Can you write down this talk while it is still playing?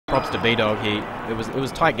props to B-Dog. It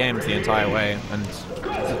was tight games the entire way, and it's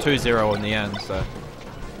a 2-0 in the end. So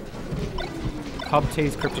Cub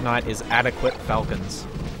T's kryptonite is adequate Falcons.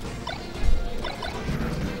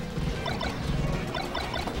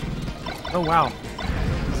 Oh wow!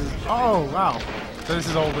 Oh wow! So this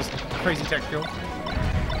is all just crazy tech kill.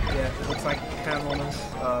 Yeah, looks like cannon bombers.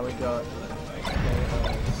 We got.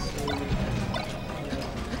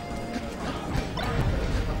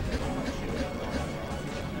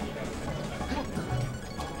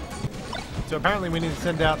 So apparently we need to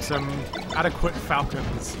send out some adequate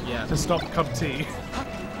Falcons to stop Cub T.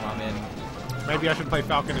 I mean, maybe I should play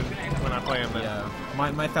Falcon when I play him then. Yeah,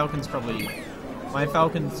 my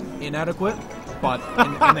Falcon's inadequate, but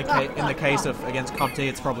in the case of against Cub T,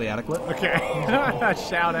 it's probably adequate. Okay,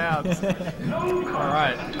 shout outs. All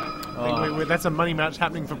right, that's a money match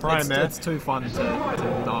happening for Prime there. It's too fun to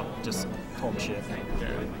not just talk shit.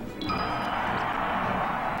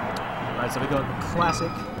 Alright, so we got a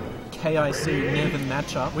classic KIC Niven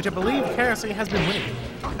matchup, which I believe KIC has been winning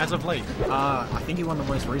as of late. I think he won the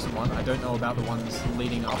most recent one. I don't know about the ones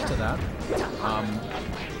leading up to that.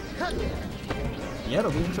 Yeah,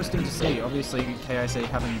 it'll be interesting to see. Obviously, KIC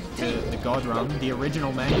having the God run, the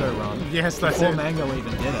original Mango run. Yes, that's before it. Mango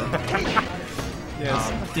even did it.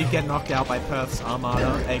 Yes. Did get knocked out by Perth's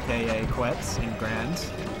Armada, aka Quetz, in Grand.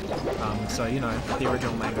 So, you know, the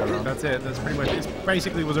original Mango run. That's it. That's pretty much it.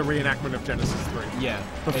 Basically was a reenactment of Genesis 3. Yeah.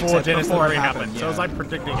 Before Genesis 3 happened. Yeah. So it was like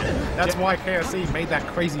predicting it. That's why KIC made that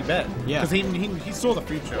crazy bet. Yeah. Because he saw the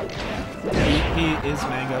future. He is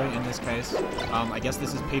Mango in this case. I guess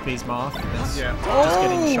this is PP's Marth. That's just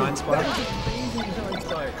getting Shine Spike. Amazing Shine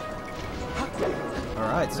Spike.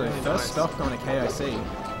 Alright, so really first stock on a KIC.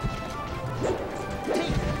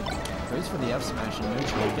 Goes for the F smash in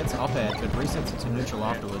neutral, gets up air, but resets it to neutral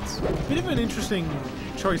afterwards. Bit of an interesting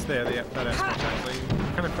choice there, that F smash actually.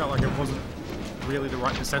 Kind of felt like it wasn't really the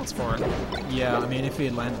right percents for it. Yeah, I mean, if he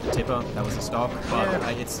had landed the tipper, that was a stock, but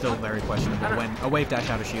it's still very questionable when a wave dash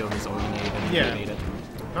out of shield is all you need, and you need it.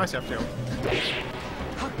 Nice F tilt.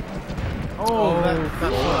 Oh, that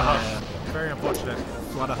Flutter Hush. Very unfortunate.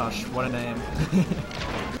 Flutter Hush, what a name.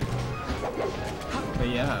 But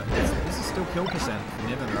yeah, this is still kill percent for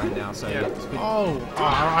Niven right now, so... Yeah.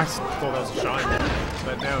 I thought that was a shine,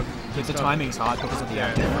 but now... The timing's hard because of the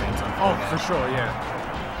active frames. Oh, for sure, yeah.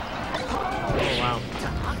 Oh, wow.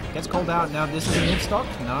 Gets called out. Now this is a mid stock?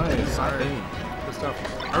 No, it's side B. Good stuff.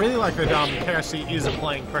 I really like that KIC is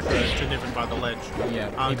applying pressure to Niven by the ledge. Yeah,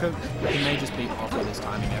 he may just be off with his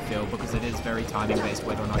timing, I feel, because it is very timing-based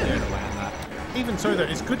whether or not you're going to land that. Even so, though,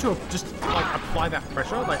 it's good to just like apply that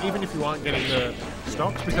pressure, like even if you aren't getting the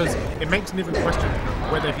stocks, because it makes Niven question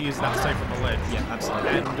whether he is that safe on the ledge. Yeah,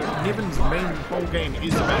 absolutely. And Niven's main whole game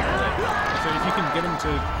is about the ledge. So if you can get him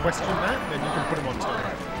to question that, then you can put him on tilt.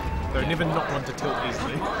 Though Niven not one to tilt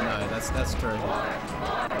easily. No, that's true.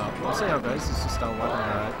 We'll see how it goes. It's just start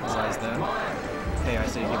wiping his eyes there.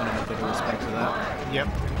 KIC giving him a bit of respect for that. Yep.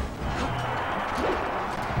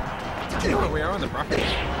 Do you know where we are in the bracket?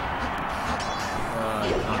 I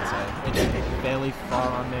can't say. It's fairly far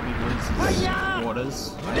on maybe Losers' quarters,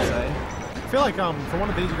 I'd say. I feel like for one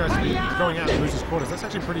of these guys to be going out in Losers' quarters, that's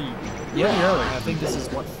actually pretty early. I think this is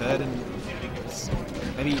what, third and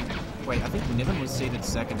maybe. Wait, I think Niven was seeded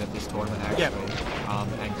second at this tournament actually.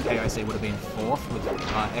 And KIC would have been fourth with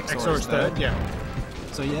XOR as third. Yeah.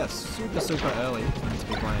 So yeah, super early for him to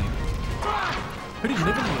be playing. Who did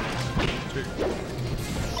Niven win?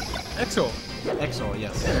 XOR. XOR,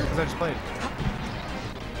 yes. Yeah, because I just played.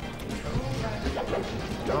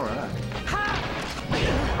 Alright.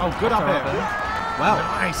 Oh, good up air. Wow.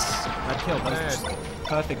 Nice. That kill. That's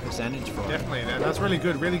perfect percentage for him. Definitely. That's really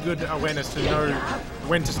good awareness to know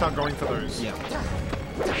when to start going for those. Yeah.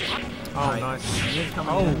 Oh, nice.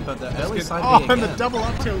 In, but the early side and the double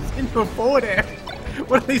up tilts into a forward air.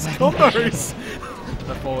 What are these combos?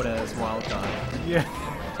 The forward air is wild card. Yeah.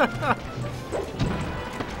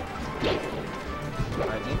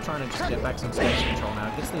 Alright, Nick trying to just get back some stage control now.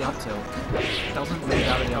 Gets the up tilt. Doesn't move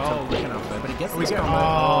out of the up tilt quick enough though, but he gets this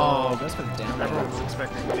combo. Goes for the down air. Everyone was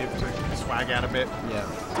expecting Niv to swag out a bit. Yeah.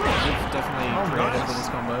 Niv definitely creative with his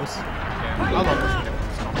combos. Yeah. I love this combos.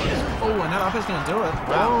 Oh, and that up is going to do it.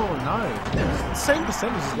 Wow. Oh, no. Same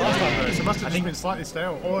percentage as last time though, so it must have just been slightly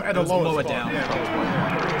stale. Or at a lower spot. down.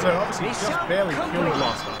 Yeah. So obviously just barely killed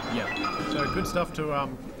last time. Yeah. So good stuff to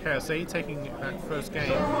KIC taking that first game.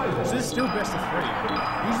 So this is still best of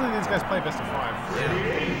 3. Usually these guys play best of 5.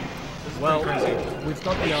 Yeah. Well, we've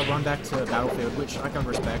got the run back to Battlefield, which I can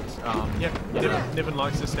respect. Niven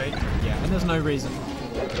likes this stage. Yeah, and there's no reason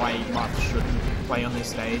why Marth shouldn't play on this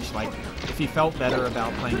stage. Like, if he felt better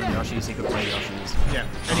about playing on Yoshi's, he could play Yoshi's. Yeah,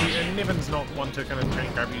 and Niven's not one to kind of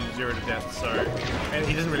chain grab you 0 to death, so and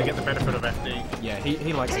he doesn't really get the benefit of FD. Yeah,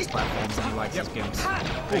 he likes his platforms and he likes his gimps.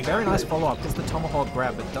 Oh, very nice follow-up. Gets the tomahawk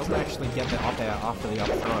grab, but doesn't actually get the up air after the up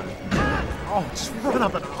throw. Oh, just run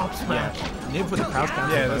up and up smash. Yeah, Niv with the crouch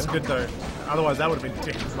counter. Yeah, that's good though. Otherwise, that would have been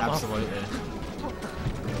ridiculous. Absolutely.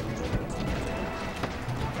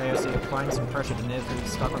 KIC applying some pressure to Niv,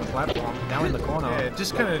 who's stuck on the platform, now in the corner. Yeah,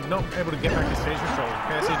 just kind of not able to get back his stage control.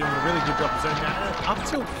 KIC doing a really good job of zoning out. Up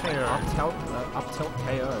tilt KO. Up tilt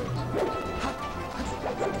KO.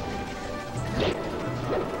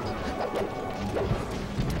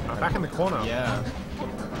 Back in the corner. Yeah.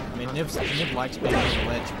 I mean, Niv likes being on the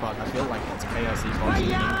ledge, but I feel like it's KIC boxing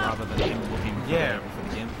him rather than him looking for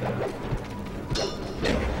the gimp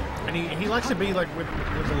there. And he likes to be like with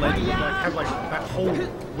the ledge, like have like that whole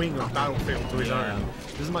wing of battlefield to his own.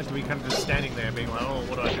 He doesn't like to be kind of just standing there being like, oh,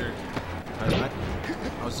 what do I do?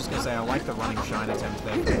 I was just gonna say I like the running shine attempt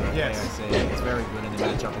there for the KIC. It's very good in the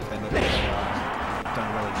matchup defender.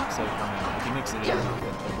 Don't really see it come out. If you mix it in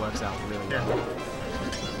enough, it works out really well.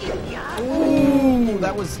 Ooh,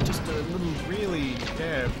 that was just a little really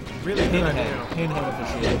pinhead for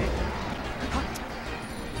sure.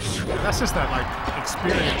 That's just that like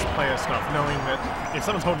experienced player stuff, knowing that if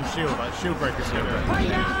someone's holding shield, like shield break is gonna.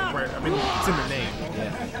 I mean, it's in the name.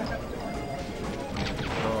 Yeah.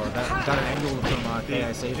 Oh, that an angle from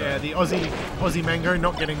KIC. Yeah, the Aussie Mango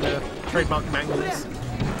not getting the trademark mangles.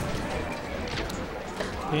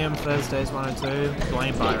 PM Thursdays 102.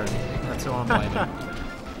 Blame Byron. That's who I'm blaming.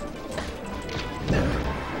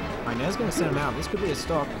 Nair's going to send him out. This could be a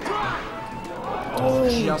stock. Oh,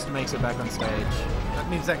 just makes it back on stage. That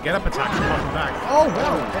means that get up attack from off the back. Oh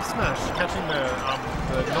wow! F smash catching the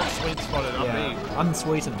not sweet spotted up B.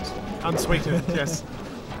 Unsweetened. Unsweetened, yes.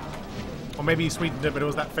 Or maybe he sweetened it, but it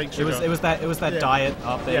was that fake sugar. It was that diet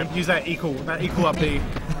up there. Yeah, use that equal up B.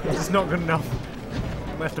 It's just not good enough.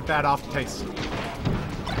 Left a bad aftertaste.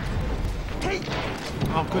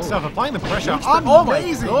 Oh, good stuff. Applying the pressure.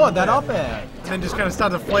 Amazing! Oh my god, that up air! And then just kind of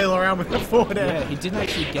started to flail around with the forward air. Yeah, he didn't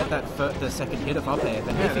actually get that the second hit of up air,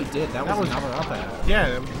 but if he did, that was another up air.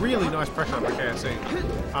 Yeah, really nice pressure by KIC.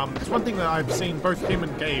 It's one thing that I've seen both him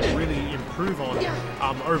and Gabe really improve on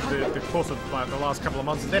over the course of the last couple of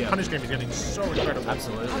months. Their punish game is getting so incredible.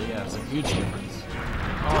 Absolutely, yeah, it's a huge difference.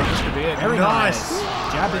 Oh, this could be it. Very nice.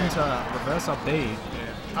 Jab into reverse up B. Yeah,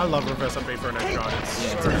 I love reverse up B for an edge guard. It's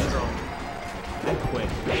so strong. And quick.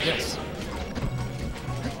 Yes.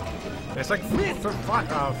 It's like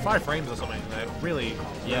 5 frames or something. They're really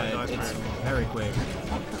nice it's move. very quick.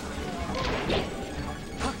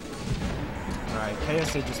 Alright,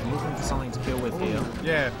 KIC just looking for something to kill with here.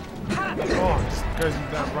 Yeah. Oh, just goes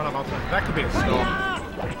into that run up. That could be a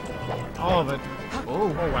stop. All of it. Oh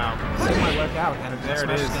wow. This might work out, and there it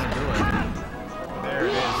is. Gonna do it. There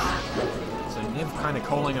it is. So Niv kind of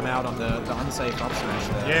calling him out on the unsafe up smash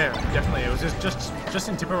there. Yeah, definitely. It was just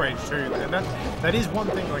in tipper range too, and that is one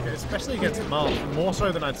thing. Like especially against Marth, more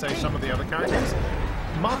so than I'd say some of the other characters.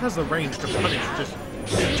 Marth has the range to punish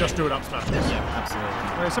just do it up smash. Yeah, absolutely.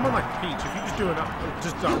 Whereas someone like Peach, if you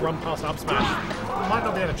just do run past up smash, might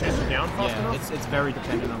not be able to chase you down fast enough. It's very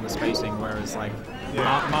dependent on the spacing. Whereas like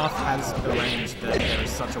Marth has the range that there is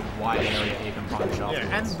such a wide area he can punish afterwards.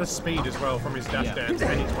 Yeah, and the speed as well from his dash dance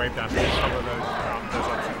and his wave dash to cover those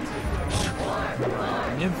options.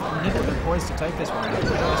 Niv have been poised to take this one.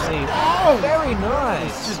 Oh, very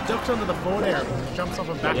nice! Just ducks under the forward air, jumps off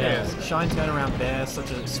of back air. Shine turnaround bear,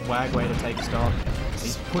 such a swag way to take stock.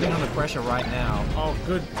 He's putting on the pressure right now. Oh,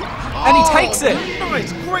 good. And he takes it!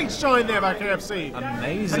 Nice! Great shine there by KFC.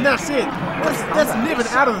 Amazing. And that's it. That's Niven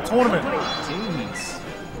out of the tournament. Jeez.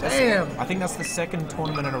 Damn. I think that's the second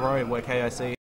tournament in a row where KIC